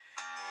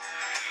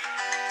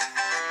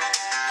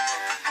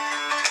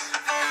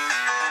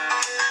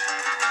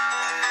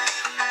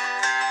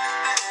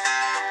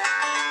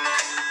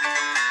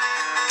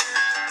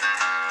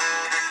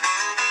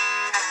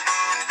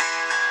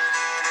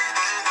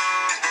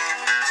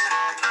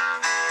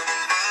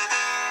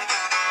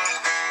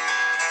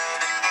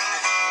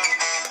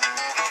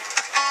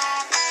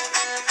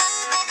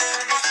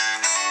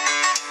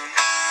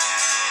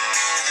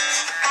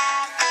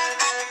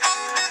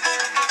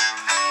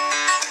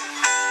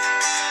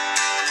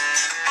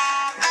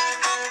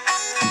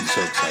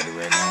so excited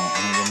right now.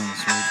 Oh my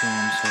goodness, Rachel,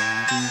 I'm so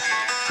happy.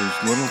 There's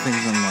little things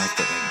in life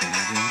that make me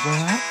happy. I'm so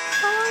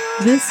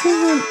happy. This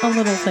isn't a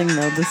little thing,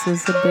 though. This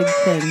is a big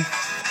thing.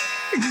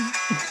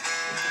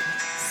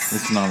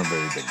 It's not a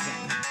very big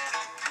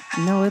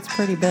thing. No, it's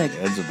pretty big.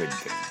 It's a big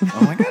thing.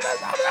 Oh my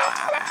goodness, I'm so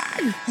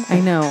happy. I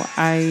know.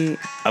 I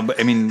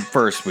mean,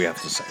 first we have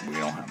to say we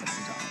don't have any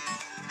time.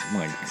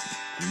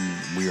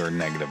 Like, we are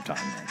negative time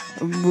right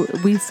now.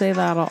 We say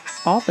that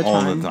all the time.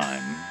 All the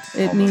time.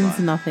 It means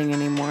nothing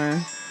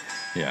anymore.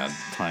 Yeah,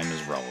 time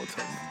is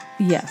relative.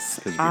 Yes.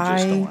 Because we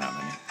just don't have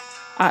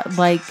any.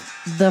 Like,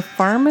 the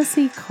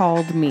pharmacy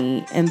called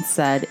me and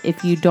said,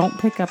 if you don't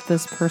pick up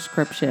this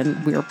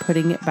prescription, we're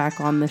putting it back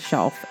on the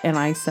shelf. And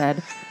I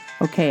said,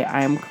 okay,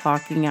 I am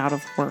clocking out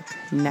of work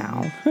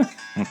now.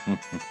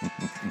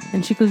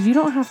 And she goes, you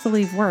don't have to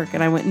leave work.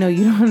 And I went, no,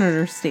 you don't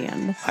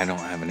understand. I don't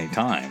have any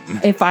time.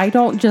 If I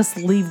don't just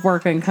leave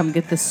work and come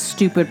get this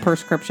stupid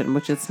prescription,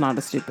 which it's not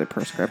a stupid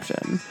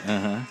prescription,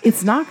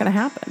 it's not going to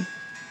happen.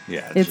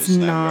 Yeah, It's just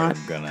not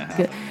never gonna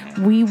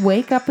happen. We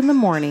wake up in the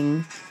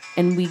morning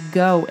and we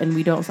go and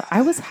we don't.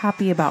 I was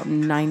happy about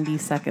 90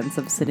 seconds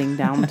of sitting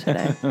down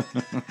today. In 90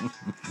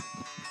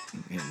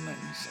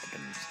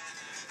 seconds.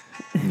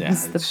 Yeah,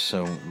 it's just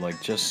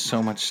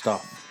so much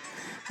stuff.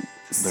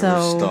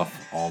 There's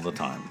stuff all the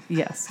time.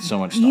 Yes. So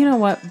much stuff. You know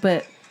what?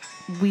 But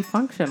we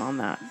function on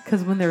that.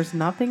 Because when there's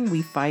nothing,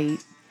 we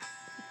fight.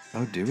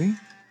 Oh, do we?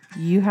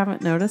 You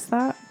haven't noticed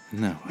that?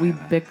 No. We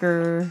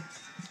bicker.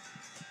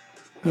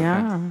 Okay.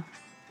 Yeah.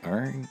 All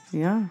right.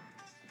 Yeah.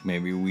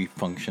 Maybe we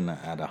function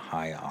at a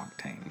high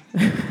octane.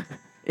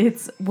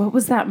 What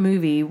was that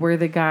movie where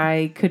the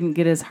guy couldn't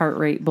get his heart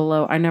rate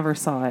below? I never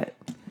saw it.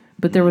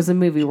 But there was a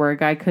movie where a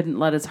guy couldn't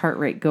let his heart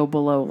rate go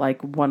below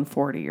like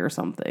 140 or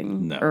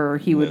something. No. Or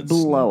he would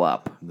blow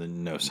up.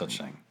 No such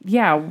thing.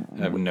 Yeah.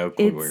 I have no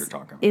clue what you're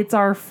talking about. It's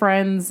our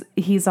friend's.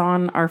 He's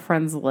on our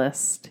friend's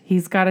list.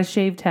 He's got a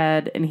shaved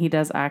head and he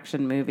does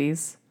action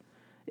movies.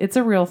 It's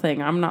a real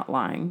thing. I'm not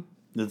lying.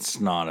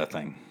 It's not a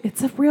thing.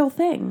 It's a real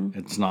thing.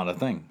 It's not a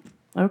thing.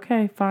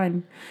 Okay,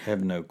 fine. I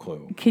have no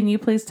clue. Can you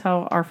please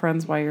tell our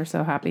friends why you're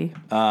so happy?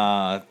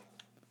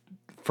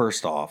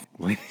 First off,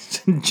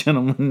 ladies and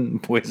gentlemen,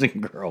 boys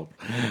and girls,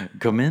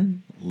 come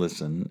in,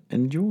 listen,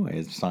 enjoy.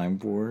 It's time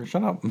for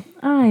Shut Up.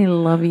 I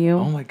love you.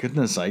 Oh my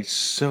goodness, I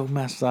so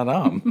messed that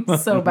up.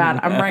 So bad.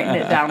 I'm writing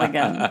it down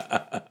again.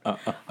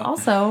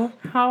 Also,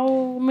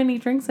 how many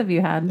drinks have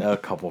you had? A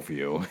couple for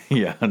you.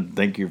 Yeah,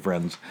 thank you,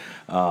 friends.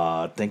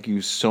 Thank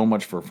you so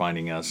much for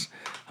finding us.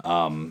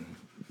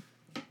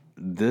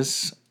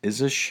 This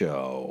is a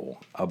show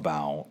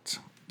about...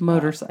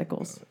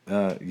 Motorcycles.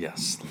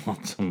 Yes,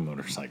 lots of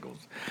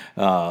motorcycles.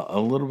 A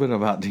little bit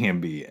about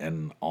DMB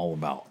and all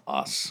about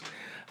us.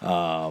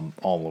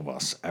 All of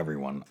us,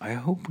 everyone. I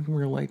hope we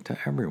relate to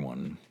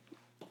everyone.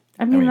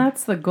 I mean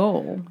that's the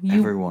goal.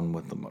 Everyone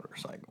with the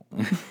motorcycle.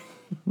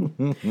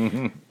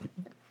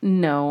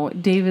 No,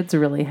 David's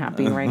really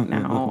happy right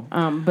now.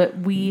 But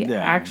we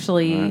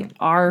actually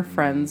are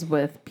friends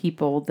with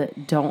people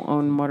that don't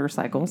own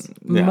motorcycles.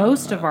 Yeah.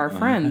 Most of our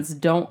friends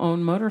don't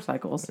own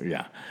motorcycles.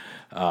 Yeah.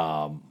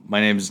 My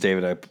name is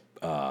David.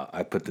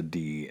 I put the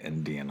D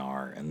in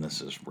DNR, and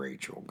this is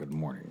Rachel. Good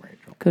morning,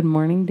 Rachel. Good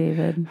morning,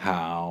 David.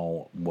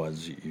 How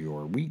was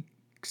your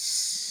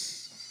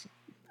weeks?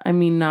 I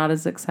mean, not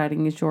as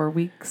exciting as your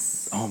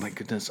weeks. Oh my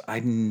goodness,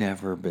 I've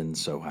never been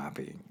so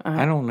happy.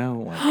 I don't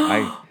know.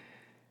 Like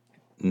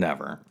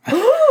never.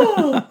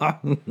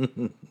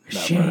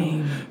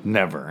 Shame.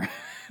 Never.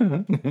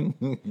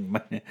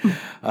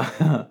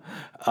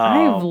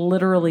 I've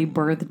literally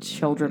birthed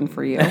children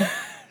for you.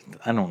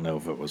 I don't know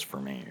if it was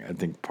for me. I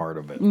think part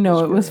of it.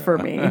 No, it was for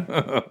me.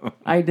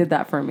 I did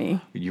that for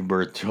me. You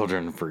birthed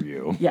children for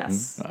you.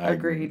 Yes,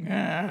 agreed.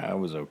 I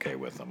was okay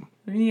with them.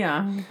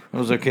 Yeah. I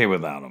was okay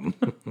without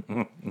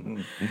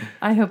them.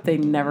 I hope they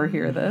never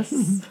hear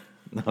this.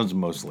 I was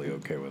mostly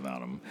okay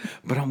without them.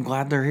 But I'm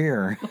glad they're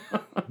here.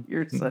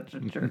 You're such a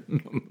jerk.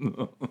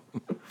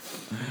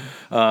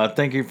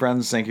 Thank you,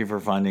 friends. Thank you for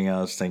finding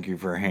us. Thank you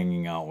for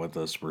hanging out with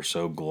us. We're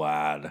so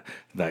glad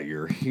that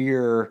you're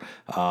here.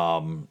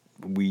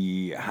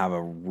 We have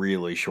a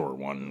really short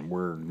one.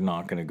 We're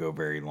not going to go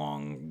very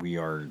long. We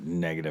are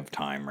negative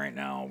time right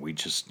now. We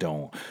just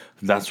don't.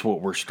 That's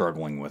what we're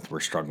struggling with. We're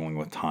struggling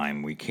with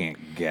time. We can't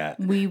get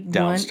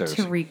downstairs.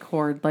 Want to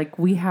record. Like,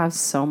 we have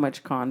so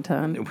much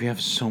content. We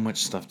have so much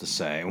stuff to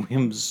say.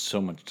 We have so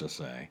much to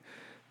say.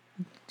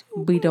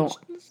 We don't.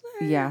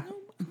 Yeah.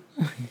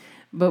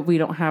 But we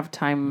don't have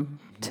time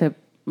to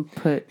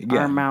put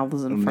our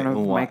mouths in front of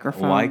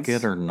microphones. Like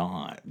it or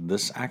not,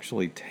 this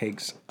actually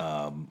takes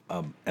an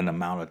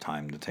amount of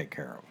time to take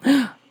care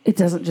of. It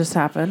doesn't just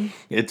happen.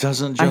 It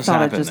doesn't just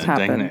happen. I thought it just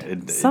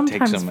happened.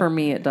 Sometimes for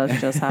me, it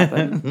does just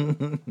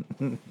happen.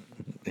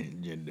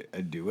 You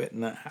do it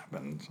and it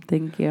happens.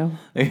 Thank you.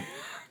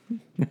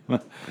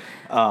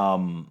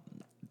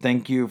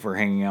 Thank you for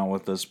hanging out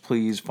with us.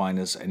 Please find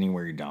us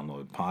anywhere you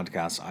download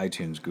podcasts,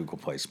 iTunes, Google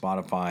Play,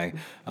 Spotify.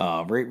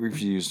 Rate,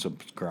 review,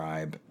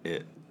 subscribe.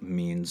 It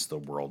means the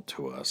world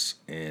to us.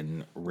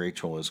 And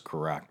Rachel is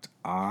correct.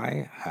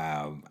 I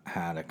have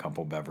had a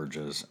couple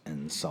beverages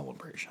in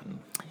celebration.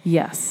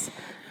 Yes.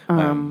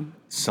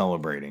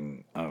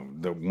 Celebrating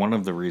one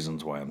of the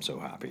reasons why I'm so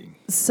happy.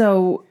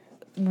 So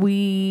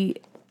we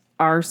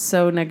are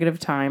so negative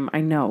time.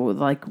 I know,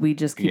 like we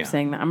just keep Yeah.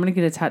 saying that. I'm going to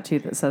get a tattoo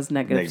that says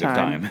negative Negative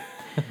time.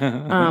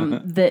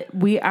 time. That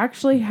we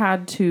actually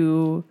had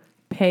to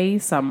pay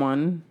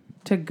someone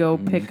to go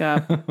pick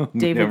up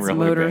David's really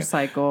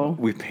motorcycle.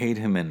 We paid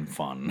him in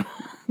fun.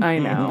 I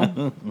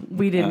know.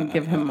 We didn't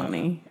give him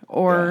money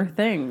or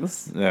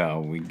things. Yeah,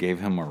 we gave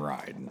him a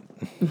ride.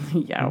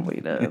 Yeah,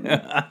 we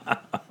did.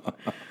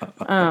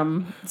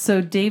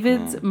 So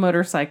David's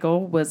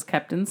motorcycle was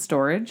kept in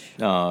storage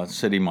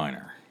City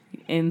Minor.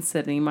 in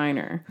Sydney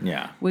Minor.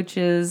 Yeah. Which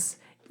is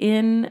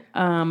in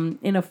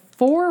a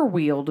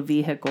 4-wheeled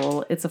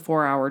vehicle, it's a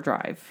 4-hour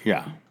drive.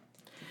 Yeah.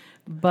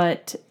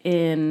 But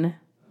in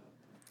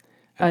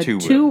a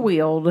two-wheel.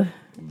 2-wheeled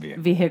Yeah.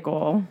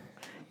 vehicle,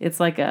 it's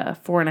like a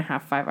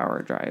 4.5,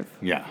 5-hour drive.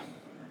 Yeah.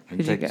 It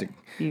You takes got-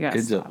 you got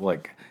it's stop.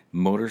 like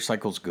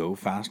motorcycles go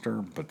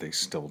faster, but they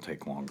still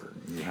take longer.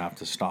 You have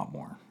to stop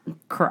more.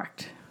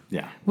 Correct.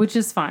 Yeah. Which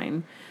is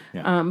fine.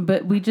 Yeah.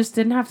 But we just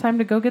didn't have time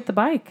to go get the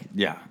bike.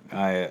 Yeah,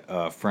 I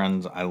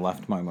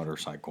left my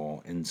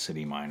motorcycle in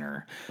City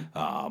Minor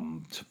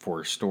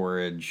for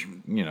storage,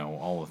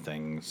 all the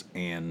things.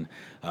 And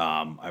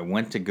I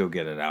went to go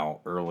get it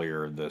out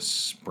earlier this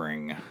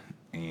spring,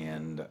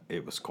 and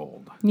it was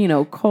cold.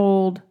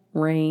 Cold,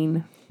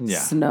 rain, Yeah.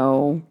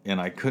 snow.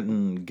 And I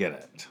couldn't get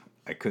it.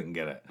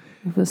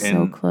 It was so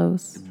And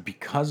close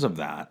because of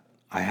that,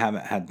 I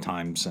haven't had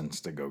time since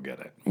to go get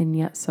it. and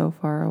yet so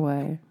far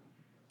away.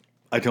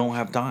 I don't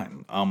have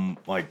time.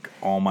 Like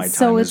all my time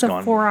So is it's a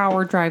gone.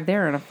 4-hour drive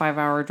there and a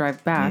 5-hour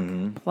drive back.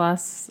 Mm-hmm.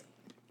 Plus,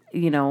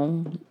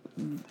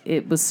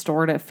 it was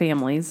stored at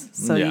families.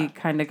 So Yeah. you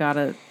kind of got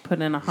to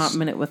put in a hot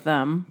minute with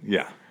them.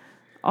 Yeah.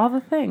 All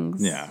the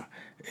things. Yeah.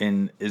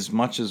 And as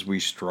much as we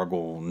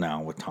struggle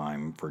now with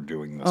time for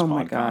doing this Oh podcast,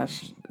 my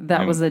gosh.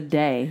 That was a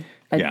day.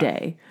 yeah,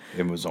 Day.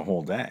 It was a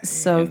whole day.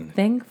 So And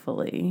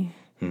thankfully,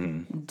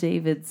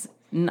 David's,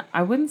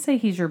 I wouldn't say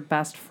he's your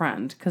best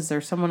friend because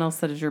there's someone else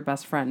that is your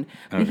best friend,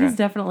 but Okay. he's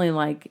definitely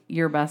like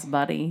your best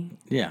buddy.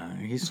 yeah,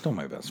 he's still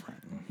my best friend.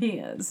 He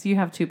is. You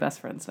have 2 best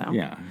friends now.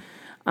 Yeah.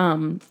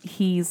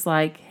 He's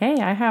like, hey,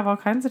 I have all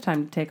kinds of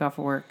time to take off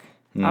work.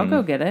 I'll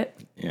go get it.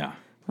 Yeah.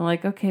 I'm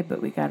like, okay,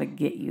 but we got to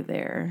get you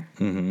there.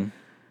 Mm-hmm.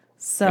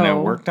 So And it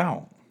worked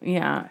out.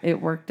 Yeah,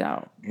 it worked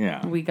out.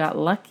 Yeah. We got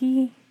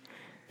lucky.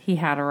 He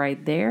had a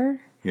ride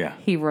there. Yeah.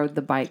 He rode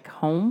the bike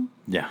home.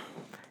 Yeah.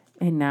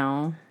 And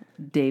now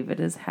David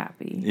is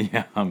happy.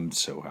 Yeah, I'm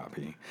so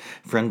happy.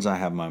 Friends, I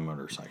have my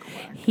motorcycle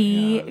back.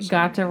 He Yeah,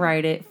 got to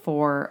ride it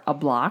for a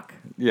block.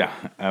 Yeah,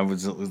 it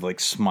was like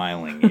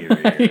smiling ear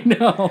to ear.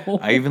 No.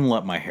 I even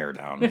let my hair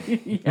down.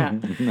 Yeah.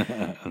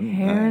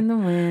 Hair in the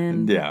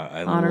wind.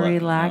 Yeah. On a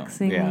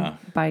relaxing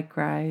bike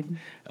ride.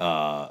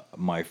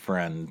 My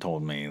friend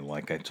told me,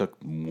 like, I took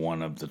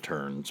one of the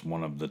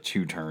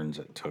 2 turns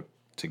it took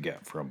to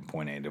get from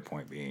point A to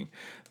point B.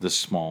 This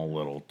small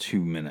little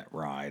 2-minute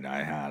ride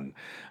I had,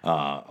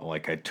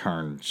 like I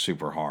turned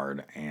super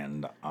hard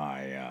and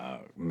I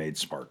made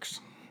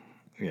sparks.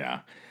 Yeah.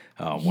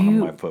 One of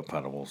my foot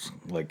pedals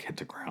like hit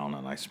the ground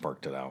and I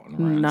sparked it out and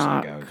ran.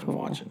 Not I was cool.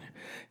 watching.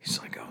 He's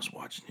like, I was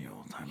watching you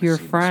all the time. I Your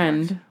see the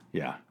friend. sparks."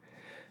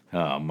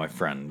 Yeah. My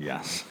friend,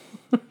 yes.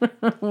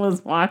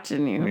 Was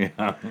watching you.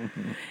 Yeah.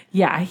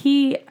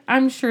 Yeah,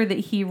 I'm sure that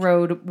he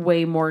rode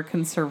way more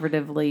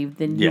conservatively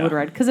than you Yeah. would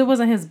ride because it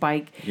wasn't his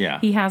bike. Yeah.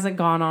 He hasn't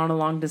gone on a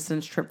long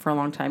distance trip for a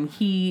long time.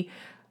 He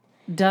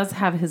does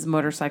have his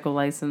motorcycle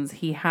license.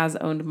 He has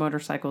owned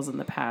motorcycles in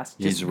the past.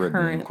 He's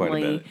ridden quite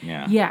a bit,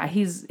 yeah. Yeah,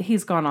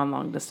 he's gone on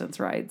long distance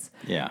rides.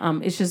 Yeah.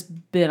 It's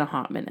just been a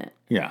hot minute.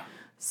 Yeah.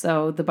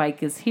 So the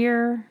bike is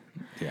here.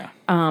 Yeah.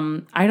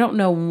 I don't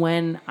know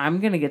when I'm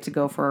going to get to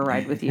go for a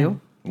ride with you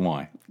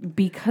Why?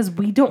 because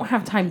we don't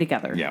have time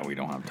together. Yeah, we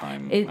don't have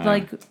time.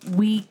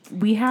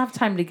 We have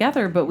time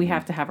together, but we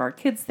have to have our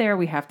kids there.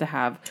 We have to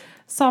have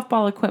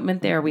softball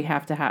equipment there. We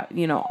have to have,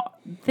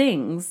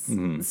 things.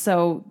 Mm-hmm.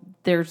 So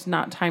there's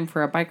not time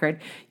for a bike ride.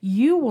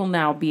 You will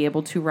now be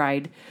able to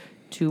ride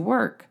to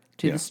work,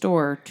 to Yeah. the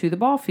store, to the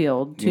ball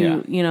field,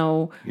 to,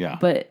 Yeah.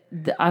 but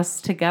us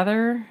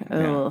together,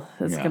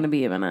 it's Yeah. going to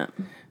be a minute.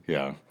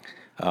 Yeah.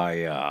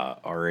 I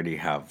already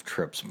have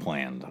trips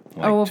planned.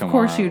 Like Oh, of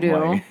course you do.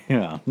 like,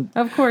 yeah.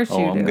 Of course you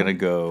do. I'm going to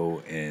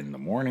go in the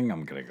morning.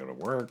 I'm going to go to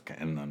work.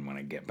 And then when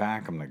I get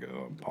back, I'm going to go to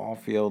a ball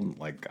field.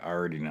 Like, I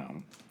already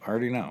know.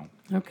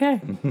 Okay.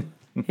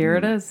 Here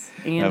it is.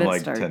 I And have it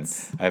like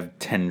starts. I have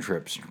 10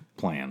 trips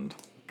planned.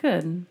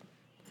 Good.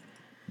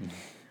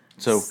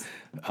 So,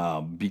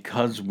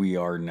 because we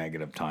are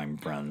negative time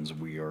friends,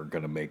 we are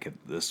going to make it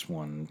this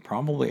one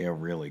probably a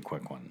really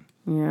quick one,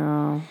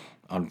 Yeah.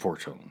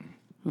 unfortunately.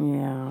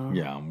 Yeah.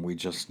 Yeah, we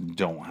just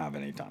don't have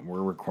any time.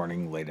 We're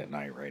recording late at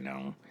night right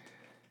now.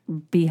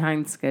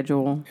 behind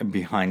schedule.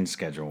 behind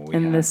schedule. We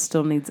And had. this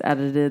still needs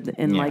edited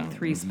in Yeah. like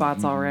 3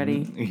 spots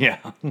already. Yeah.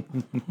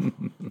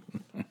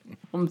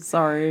 I'm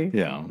sorry.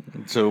 Yeah.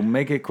 So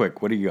make it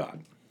quick. What do you got?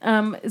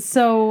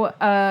 So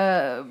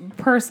a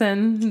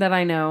person that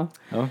I know,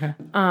 Okay.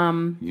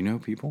 You know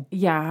people?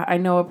 yeah, I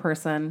know a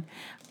person.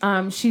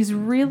 She's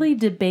really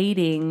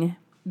debating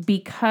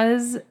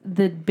because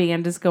the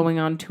band is going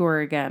on tour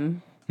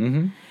again.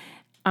 The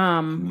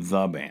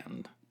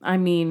band. I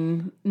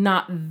mean,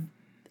 not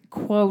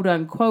quote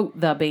unquote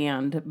the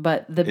band,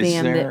 but the Is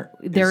band there-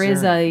 that there is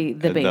is there a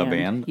the a band. The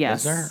Band? Is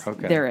Yes, there?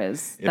 Okay. there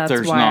is. If That's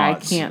there's why I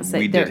not, can't say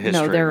we did no.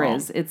 history There wrong.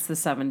 is. It's the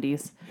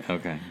 70s.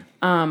 Okay.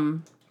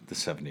 The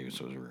 70s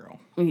was real.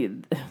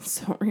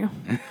 So real.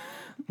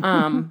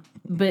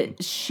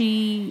 But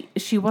she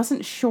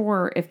wasn't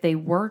sure if they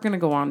were going to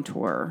go on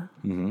tour.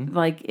 Mm-hmm.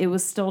 Like, it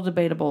was still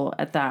debatable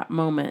at that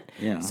moment.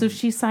 Yeah. So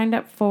she signed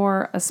up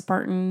for a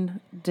Spartan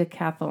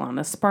decathlon,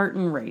 a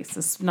Spartan race.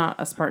 It's not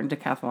a Spartan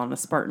decathlon, a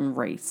Spartan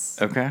race.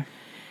 Okay.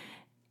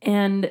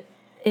 And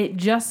it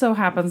just so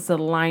happens to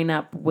line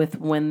up with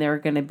when they're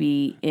going to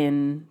be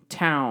in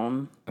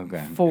town.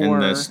 Okay. For in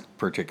this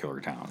particular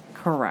town.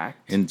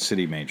 Correct. In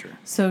City Major.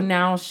 So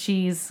now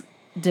she's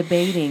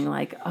debating,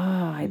 like, oh,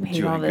 I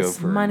paid all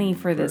this money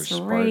for this a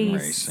Spartan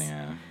race.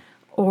 Yeah.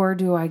 Or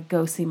do I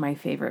go see my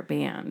favorite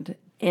band?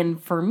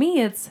 And for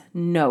me, it's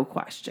no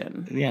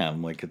question. Yeah,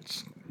 like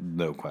it's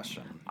no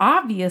question.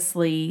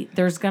 Obviously,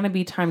 there's going to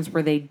be times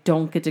where they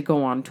don't get to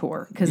go on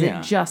tour because Yeah.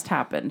 it just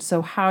happened.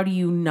 So how do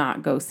you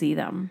not go see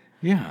them?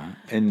 Yeah.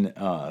 And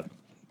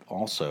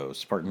also,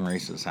 Spartan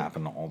races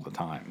happen all the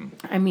time.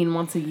 I mean,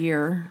 once a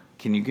year.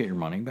 Can you get your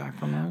money back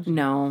from those?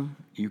 No.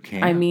 You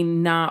can't? I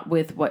mean, not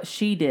with what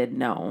she did,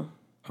 no.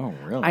 Oh,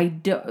 really? I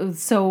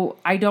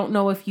don't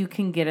know if you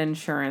can get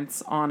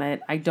insurance on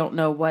it. I don't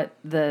know what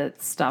the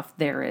stuff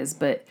there is,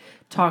 but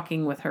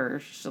talking with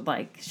her,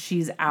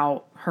 she's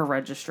out her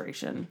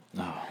registration.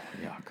 Oh,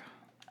 yuck.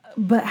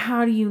 But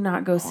how do you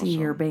not go see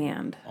your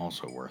band?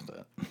 Also worth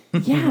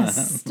it.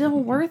 Yes, still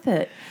worth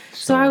it.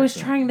 So I was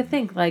trying to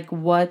think, like,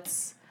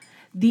 what's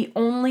the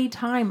only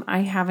time I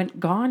haven't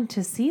gone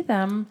to see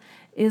them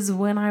is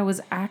when I was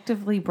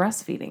actively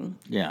breastfeeding.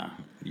 Yeah,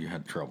 you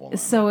had trouble. Then.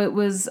 So it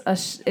was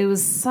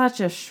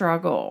such a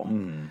struggle.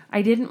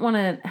 I didn't want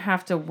to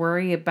have to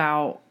worry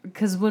about,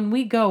 because when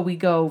we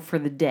go for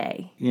the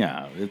day.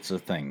 Yeah, it's a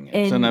thing.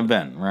 It's an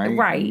event, right?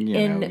 Right.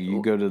 And you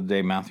go to the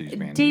Dave Matthews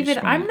Band. David,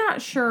 I'm not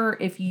sure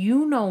if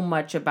you know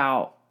much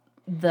about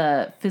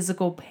the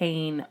physical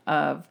pain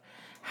of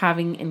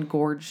having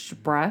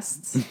engorged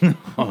breasts.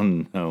 Oh,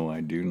 no, I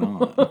do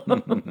not.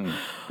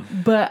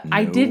 But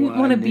I didn't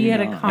want to I be do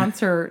at a not.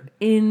 concert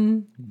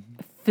in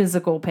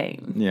physical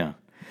pain. Yeah.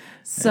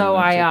 So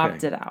that's I okay.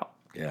 opted out.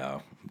 Yeah.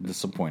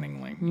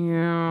 Disappointingly.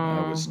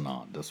 Yeah. I was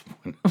not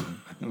disappointed.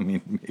 I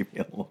mean, maybe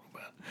a little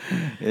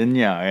bit. And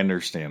yeah, I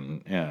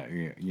understand. Yeah,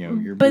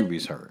 your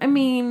boobies hurt. I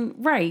mean,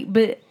 right.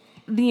 But,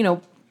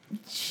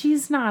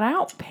 she's not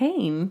out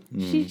pain.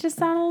 She's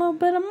just out a little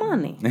bit of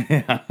money.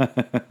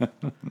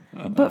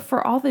 But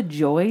for all the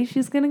joy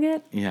she's going to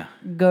get, Yeah.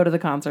 go to the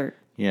concert.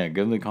 Yeah,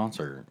 go to the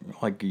concert.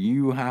 Like,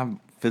 you have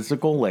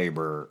physical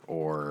labor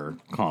or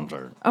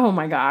concert. Oh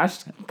my gosh,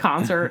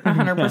 concert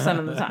 100%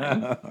 of the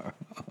time.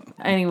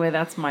 Anyway,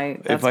 that's my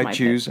If I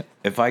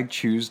pick.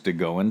 choose to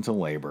go into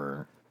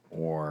labor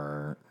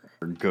or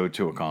go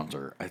to a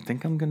concert, I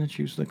think I'm going to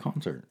choose the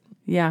concert.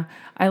 Yeah,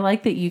 I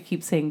like that you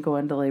keep saying go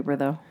into labor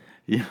though.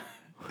 Yeah,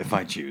 if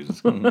I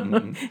choose.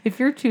 If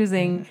you're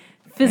choosing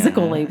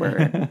physical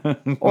labor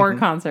or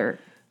concert,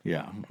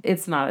 Yeah,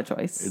 it's not a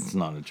choice. it's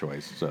not a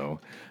choice. So,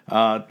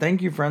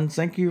 thank you, friends.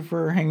 Thank you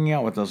for hanging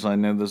out with us. I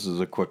know this is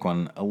a quick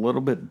one, a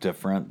little bit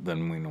different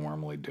than we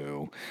normally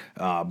do.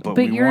 But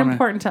you're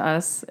important to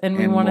us, and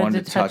we wanted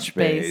to touch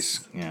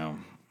base. Yeah,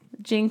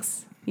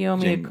 Jinx, you owe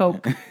me a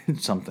Coke.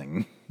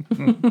 something.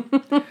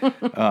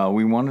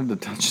 We wanted to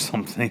touch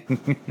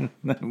something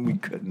that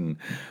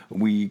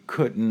we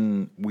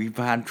couldn't. We've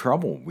had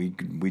trouble. We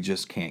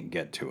just can't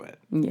get to it.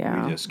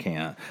 Yeah. We just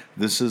can't.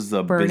 This is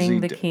the Burning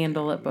busy the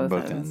candle at both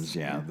ends.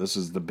 Yeah, this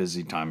is the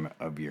busy time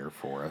of year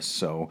for us.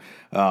 So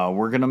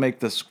we're gonna make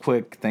this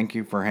quick. Thank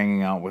you for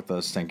hanging out with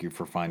us. Thank you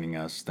for finding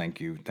us.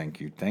 Thank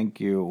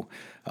you.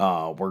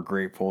 We're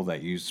grateful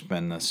that you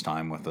spend this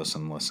time with us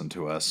and listen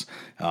to us.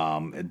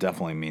 It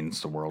definitely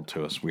means the world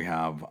to us. We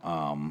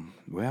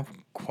have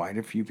quite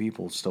a few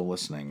people still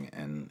listening,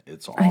 and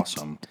it's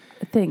awesome.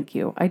 Thank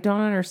you. I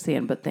don't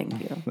understand, but thank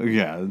you.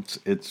 Yeah,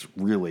 it's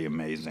really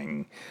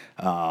amazing.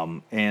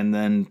 And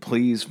then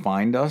please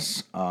find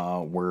us.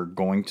 We're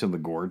going to the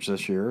Gorge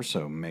this year,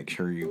 so make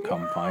sure you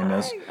come find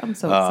us. I'm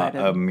so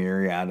excited. A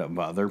myriad of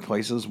other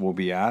places we'll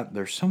be at.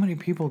 There's so many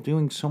people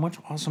doing so much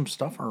awesome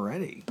stuff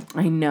already.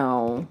 I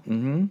know.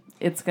 Mm-hmm.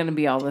 It's going to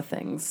be all the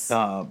things.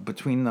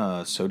 Between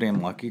the So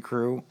Damn Lucky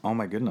crew, oh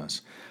my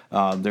goodness.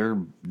 They're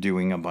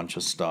doing a bunch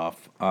of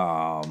stuff.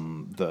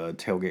 The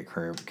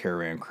Tailgate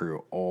Caravan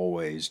crew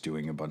always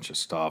doing a bunch of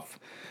stuff.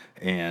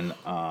 And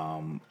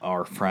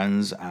our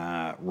friends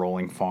at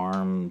Rolling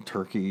Farm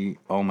Turkey,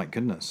 oh my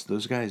goodness,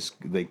 those guys,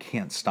 they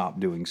can't stop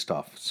doing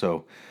stuff.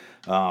 So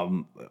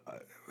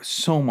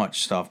so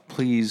much stuff.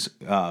 Please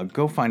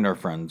go find our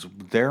friends.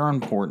 They're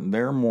important.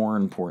 They're more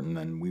important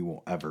than we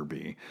will ever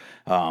be.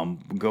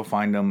 Go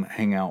find them,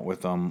 hang out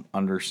with them,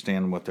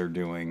 understand what they're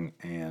doing,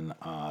 and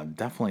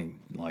definitely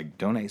like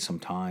donate some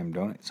time,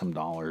 donate some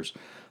dollars,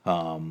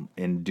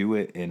 and do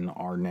it in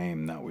our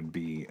name. That would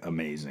be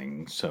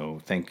amazing.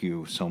 So thank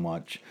you so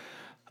much.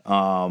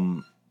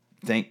 Thank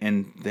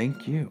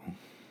you.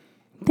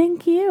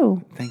 Thank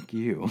you. Thank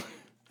you.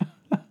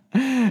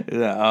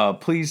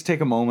 Please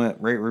take a moment,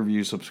 rate,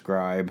 review,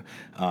 subscribe,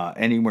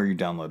 anywhere you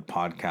download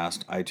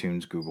podcast,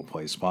 iTunes, Google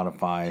Play,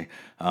 Spotify.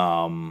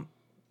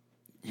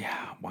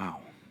 Yeah,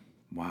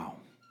 wow.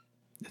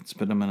 It's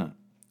been a minute.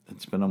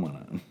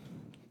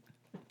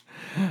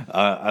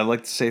 I'd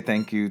like to say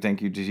thank you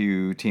to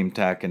you, Team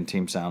Tech and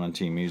Team Sound and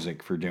Team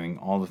Music, for doing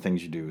all the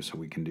things you do so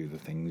we can do the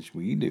things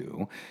we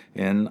do.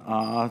 And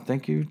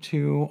thank you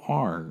to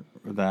Art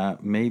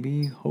that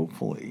maybe,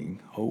 hopefully,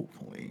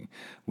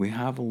 we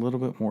have a little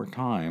bit more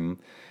time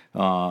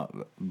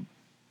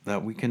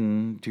that we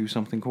can do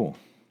something cool.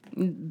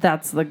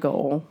 That's the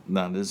goal.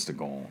 That is the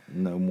goal.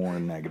 No more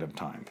negative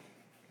time.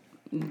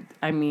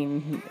 I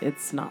mean,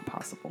 it's not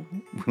possible.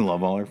 We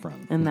love all our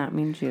friends. And that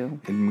means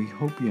you. And we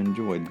hope you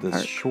enjoyed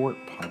this short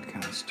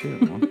podcast too.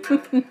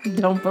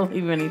 Don't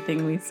believe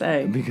anything we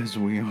say. Because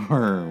we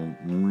are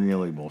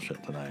really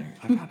bullshit today.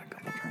 I've had a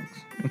couple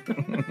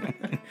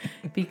drinks.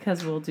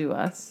 Because we'll do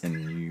us.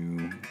 And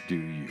you do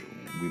you.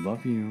 We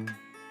love you.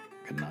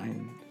 Good night.